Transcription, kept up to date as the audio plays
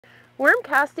Worm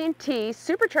casting tea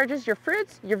supercharges your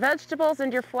fruits, your vegetables,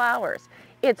 and your flowers.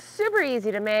 It's super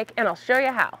easy to make, and I'll show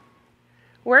you how.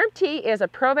 Worm tea is a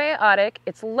probiotic.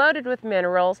 It's loaded with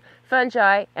minerals,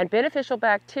 fungi, and beneficial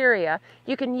bacteria.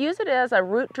 You can use it as a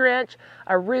root drench,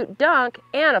 a root dunk,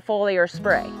 and a foliar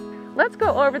spray. Let's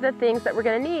go over the things that we're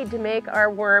going to need to make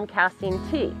our worm casting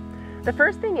tea. The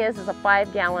first thing is a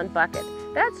 5-gallon bucket.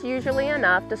 That's usually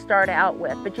enough to start out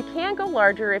with, but you can go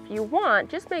larger if you want.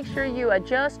 Just make sure you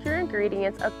adjust your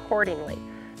ingredients accordingly.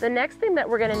 The next thing that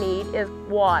we're going to need is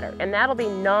water, and that'll be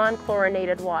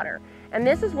non-chlorinated water. And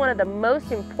this is one of the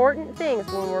most important things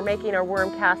when we're making our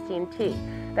worm casting tea.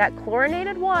 That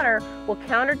chlorinated water will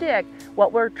contradict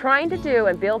what we're trying to do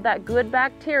and build that good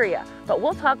bacteria, but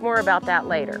we'll talk more about that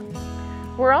later.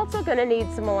 We're also going to need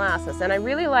some molasses, and I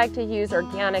really like to use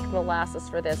organic molasses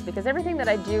for this because everything that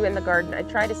I do in the garden, I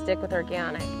try to stick with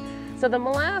organic. So the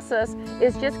molasses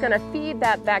is just going to feed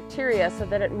that bacteria so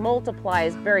that it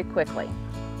multiplies very quickly.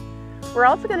 We're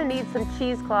also going to need some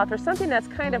cheesecloth or something that's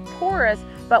kind of porous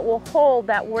but will hold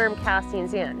that worm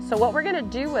castings in. So what we're going to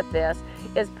do with this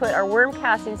is put our worm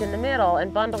castings in the middle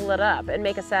and bundle it up and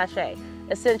make a sachet,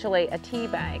 essentially a tea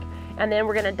bag. And then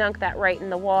we're going to dunk that right in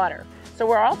the water. So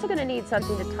we're also going to need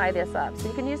something to tie this up. So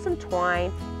you can use some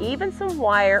twine, even some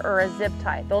wire or a zip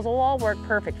tie. Those will all work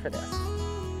perfect for this.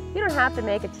 You don't have to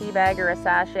make a tea bag or a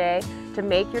sachet to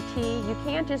make your tea. You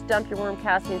can't just dump your worm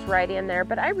castings right in there,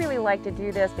 but I really like to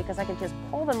do this because I can just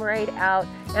pull them right out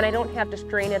and I don't have to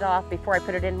strain it off before I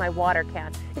put it in my water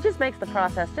can. It just makes the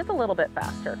process just a little bit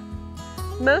faster.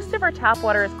 Most of our tap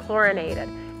water is chlorinated,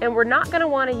 and we're not going to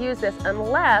want to use this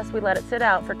unless we let it sit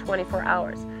out for 24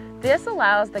 hours. This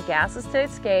allows the gases to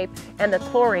escape and the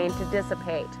chlorine to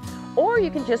dissipate. Or you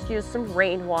can just use some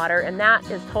rainwater, and that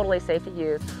is totally safe to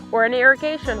use, or an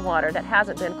irrigation water that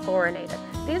hasn't been chlorinated.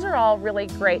 These are all really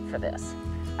great for this.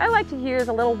 I like to use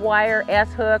a little wire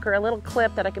S-hook or a little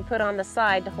clip that I can put on the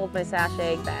side to hold my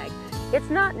sachet bag. It's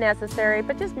not necessary,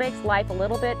 but just makes life a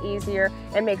little bit easier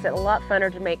and makes it a lot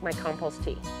funner to make my compost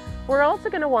tea. We're also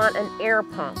going to want an air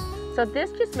pump. So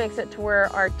this just makes it to where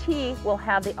our tea will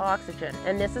have the oxygen,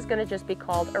 and this is going to just be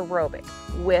called aerobic,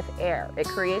 with air. It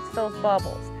creates those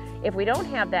bubbles. If we don't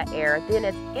have that air, then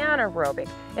it's anaerobic,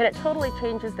 and it totally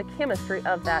changes the chemistry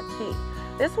of that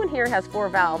tea. This one here has 4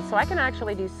 valves, so I can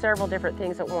actually do several different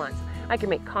things at once. I can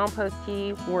make compost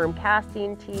tea, worm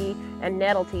casting tea, and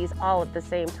nettle teas all at the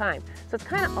same time. So it's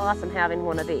kind of awesome having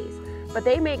one of these. But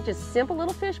they make just simple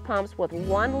little fish pumps with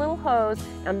one little hose,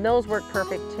 and those work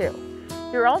perfect too.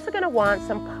 You're also going to want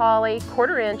some poly,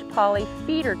 1/4-inch poly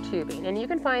feeder tubing, and you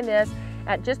can find this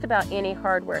at just about any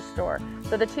hardware store.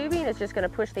 So the tubing is just going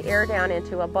to push the air down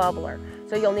into a bubbler.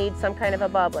 So you'll need some kind of a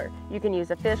bubbler. You can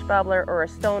use a fish bubbler or a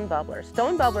stone bubbler.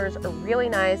 Stone bubblers are really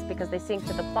nice because they sink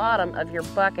to the bottom of your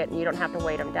bucket and you don't have to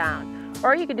weight them down.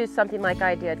 Or you could do something like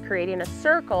I did, creating a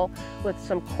circle with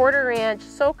some 1/4-inch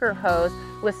soaker hose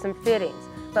with some fittings.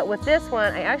 But with this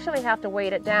one, I actually have to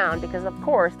weight it down because, of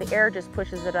course, the air just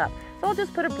pushes it up. So I'll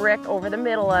just put a brick over the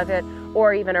middle of it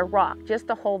or even a rock just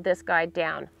to hold this guy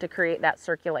down to create that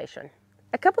circulation.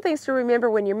 A couple things to remember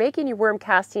when you're making your worm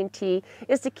casting tea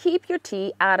is to keep your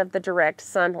tea out of the direct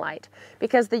sunlight,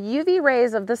 because the UV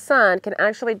rays of the sun can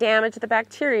actually damage the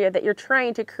bacteria that you're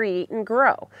trying to create and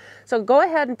grow. So go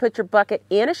ahead and put your bucket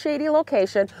in a shady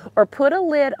location or put a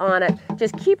lid on it.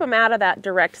 Just keep them out of that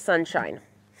direct sunshine.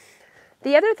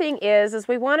 The other thing is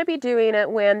we want to be doing it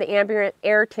when the ambient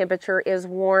air temperature is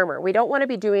warmer. We don't want to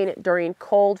be doing it during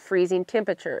cold, freezing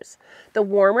temperatures. The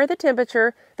warmer the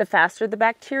temperature, the faster the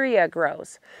bacteria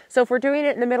grows. So if we're doing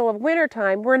it in the middle of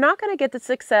wintertime, we're not going to get the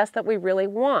success that we really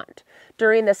want.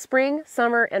 During the spring,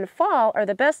 summer, and fall are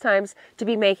the best times to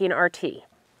be making our tea.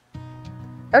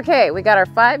 Okay, we got our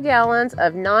 5 gallons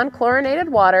of non-chlorinated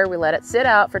water. We let it sit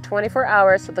out for 24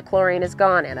 hours so the chlorine is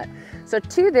gone in it. So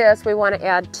to this, we want to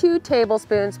add 2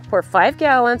 tablespoons per 5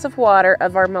 gallons of water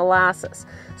of our molasses.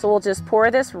 So we'll just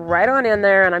pour this right on in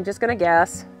there, and I'm just going to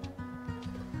guess.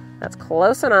 That's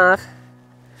close enough.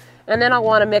 And then I'll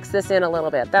want to mix this in a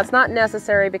little bit. That's not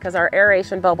necessary because our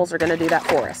aeration bubbles are going to do that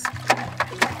for us.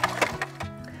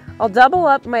 I'll double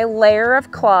up my layer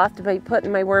of cloth to be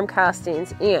putting my worm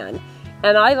castings in.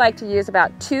 And I like to use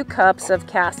about 2 cups of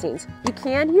castings. You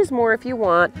can use more if you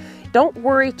want. Don't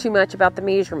worry too much about the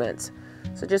measurements.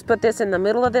 So just put this in the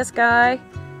middle of this guy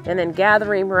and then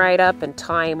gather him right up and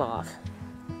tie him off.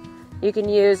 You can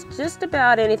use just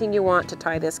about anything you want to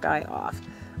tie this guy off.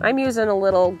 I'm using a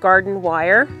little garden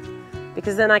wire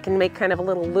because then I can make kind of a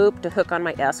little loop to hook on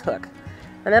my S-hook.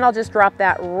 And then I'll just drop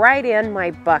that right in my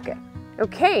bucket.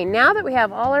 Okay, now that we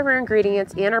have all of our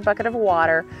ingredients in our bucket of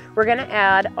water, we're going to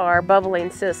add our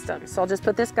bubbling system. So I'll just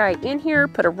put this guy in here,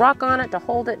 put a rock on it to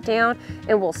hold it down,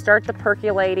 and we'll start the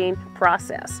percolating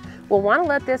process. We'll want to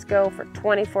let this go for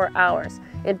 24 hours.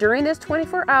 And during this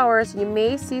 24 hours, you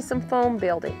may see some foam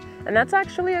building. And that's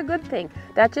actually a good thing.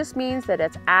 That just means that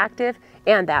it's active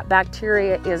and that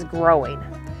bacteria is growing.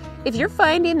 If you're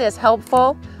finding this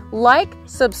helpful, like,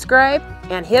 subscribe,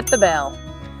 and hit the bell.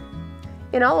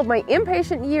 In all of my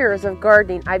impatient years of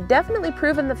gardening, I've definitely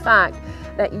proven the fact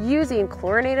that using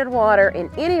chlorinated water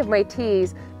in any of my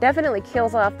teas definitely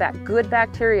kills off that good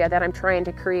bacteria that I'm trying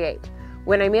to create.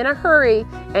 When I'm in a hurry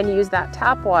and use that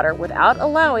tap water without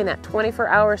allowing that 24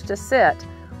 hours to sit,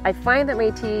 I find that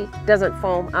my tea doesn't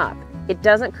foam up. It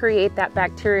doesn't create that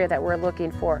bacteria that we're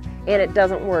looking for, and it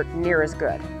doesn't work near as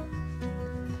good.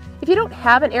 If you don't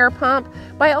have an air pump,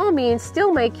 by all means,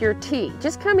 still make your tea.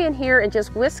 Just come in here and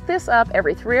just whisk this up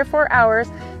every 3 or 4 hours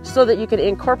so that you can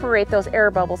incorporate those air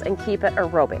bubbles and keep it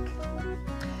aerobic.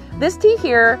 This tea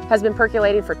here has been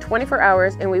percolating for 24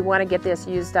 hours and we want to get this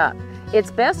used up.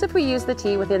 It's best if we use the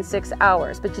tea within 6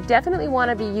 hours, but you definitely want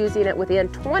to be using it within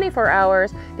 24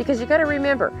 hours because you got to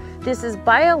remember, this is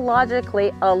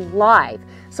biologically alive.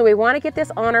 So we want to get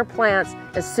this on our plants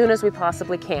as soon as we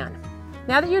possibly can.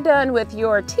 Now that you're done with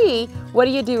your tea, what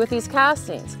do you do with these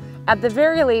castings? At the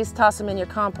very least, toss them in your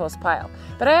compost pile.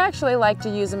 But I actually like to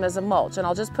use them as a mulch, and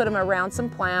I'll just put them around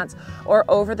some plants or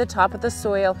over the top of the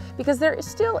soil because there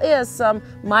still is some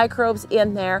microbes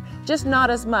in there, just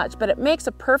not as much, but it makes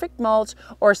a perfect mulch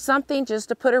or something just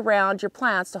to put around your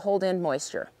plants to hold in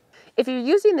moisture. If you're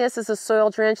using this as a soil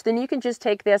drench, then you can just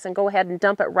take this and go ahead and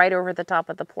dump it right over the top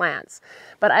of the plants.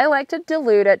 But I like to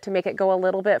dilute it to make it go a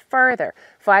little bit further.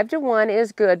 5-to-1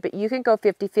 is good, but you can go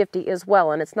 50-50 as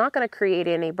well, and it's not going to create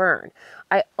any burn.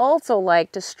 I also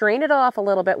like to strain it off a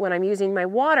little bit when I'm using my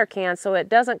water can so it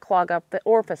doesn't clog up the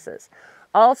orifices.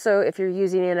 Also, if you're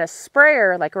using it in a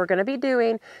sprayer like we're going to be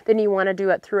doing, then you want to do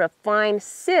it through a fine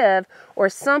sieve or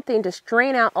something to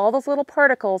strain out all those little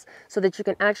particles so that you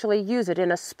can actually use it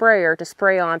in a sprayer to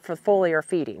spray on for foliar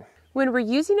feeding. When we're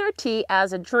using our tea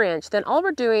as a drench, then all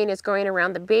we're doing is going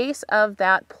around the base of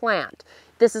that plant.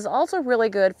 This is also really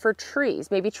good for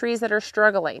trees, maybe trees that are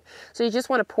struggling. So you just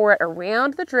want to pour it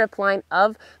around the drip line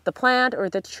of the plant or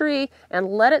the tree and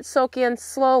let it soak in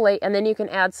slowly, and then you can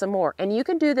add some more. And you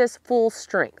can do this full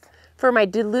strength. For my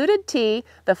diluted tea,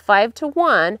 the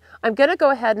 5-to-1, I'm going to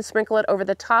go ahead and sprinkle it over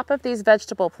the top of these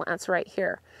vegetable plants right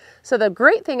here. So the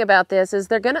great thing about this is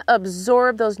they're going to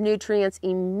absorb those nutrients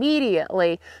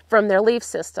immediately from their leaf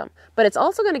system. But it's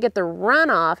also going to get the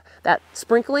runoff, that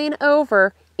sprinkling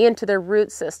over, into their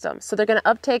root system. So they're going to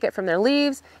uptake it from their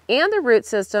leaves and their root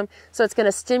system, so it's going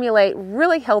to stimulate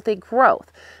really healthy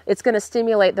growth. It's going to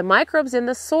stimulate the microbes in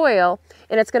the soil,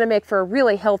 and it's going to make for a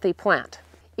really healthy plant.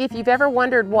 If you've ever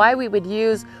wondered why we would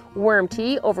use worm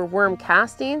tea over worm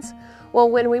castings, well,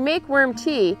 when we make worm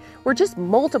tea, we're just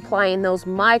multiplying those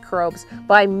microbes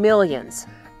by millions.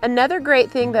 Another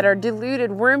great thing that our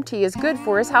diluted worm tea is good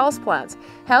for is houseplants.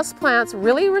 Houseplants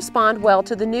really respond well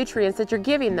to the nutrients that you're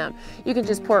giving them. You can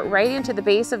just pour it right into the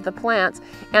base of the plants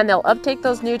and they'll uptake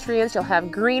those nutrients. You'll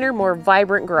have greener, more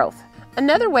vibrant growth.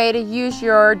 Another way to use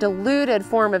your diluted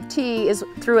form of tea is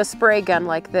through a spray gun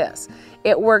like this.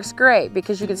 It works great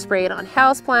because you can spray it on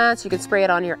houseplants, you can spray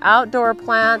it on your outdoor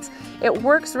plants. It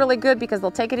works really good because they'll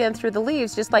take it in through the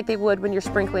leaves just like they would when you're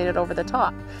sprinkling it over the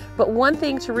top. But one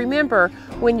thing to remember,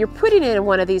 when you're putting it in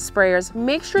one of these sprayers,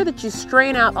 make sure that you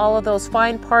strain out all of those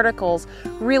fine particles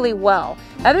really well.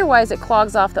 Otherwise it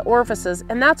clogs off the orifices,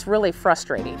 and that's really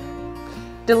frustrating.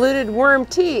 Diluted worm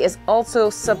tea is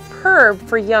also superb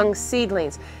for young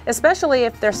seedlings, especially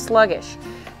if they're sluggish.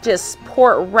 Just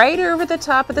pour it right over the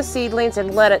top of the seedlings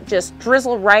and let it just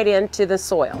drizzle right into the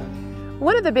soil.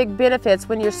 One of the big benefits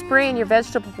when you're spraying your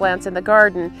vegetable plants in the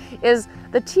garden is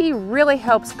the tea really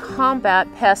helps combat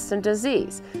pests and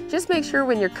disease. Just make sure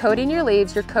when you're coating your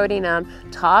leaves, you're coating them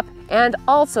top and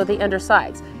also the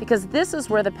undersides, because this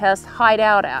is where the pests hide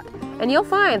out at. And you'll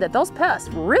find that those pests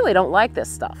really don't like this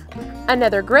stuff.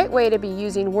 Another great way to be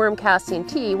using worm casting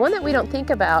tea, one that we don't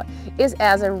think about, is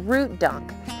as a root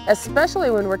dunk, especially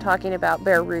when we're talking about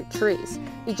bare root trees.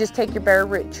 You just take your bare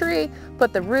root tree,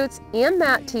 put the roots in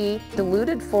that tea,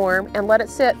 diluted form, and let it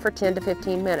sit for 10 to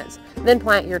 15 minutes. Then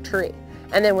plant your tree.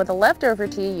 And then with the leftover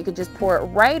tea, you can just pour it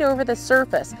right over the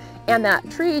surface, and that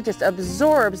tree just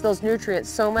absorbs those nutrients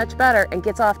so much better and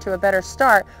gets off to a better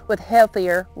start with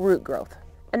healthier root growth.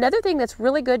 Another thing that's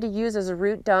really good to use as a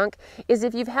root dunk is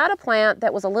if you've had a plant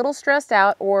that was a little stressed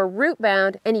out or root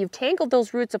bound and you've tangled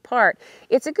those roots apart,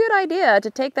 it's a good idea to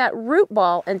take that root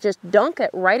ball and just dunk it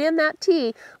right in that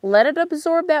tea, let it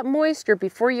absorb that moisture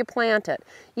before you plant it.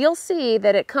 You'll see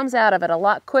that it comes out of it a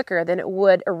lot quicker than it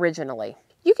would originally.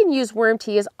 You can use worm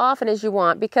tea as often as you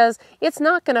want because it's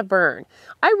not going to burn.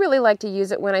 I really like to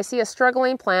use it when I see a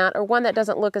struggling plant or one that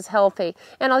doesn't look as healthy,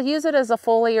 and I'll use it as a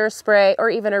foliar spray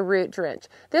or even a root drench.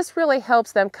 This really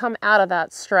helps them come out of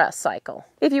that stress cycle.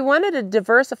 If you wanted to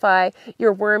diversify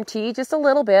your worm tea just a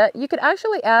little bit, you could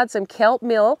actually add some kelp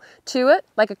meal to it,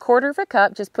 like a 1/4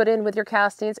 cup, just put in with your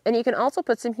castings, and you can also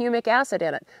put some humic acid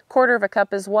in it, 1/4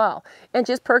 cup as well, and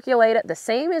just percolate it the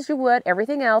same as you would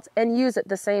everything else and use it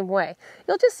the same way.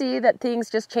 You'll just see that things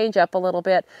just change up a little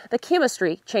bit. The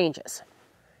chemistry changes.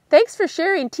 Thanks for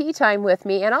sharing tea time with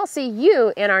me, and I'll see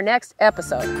you in our next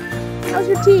episode. How's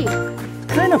your tea?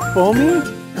 It's kind of foamy,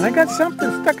 and I got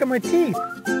something stuck in my teeth.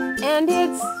 And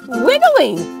it's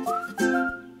wiggling.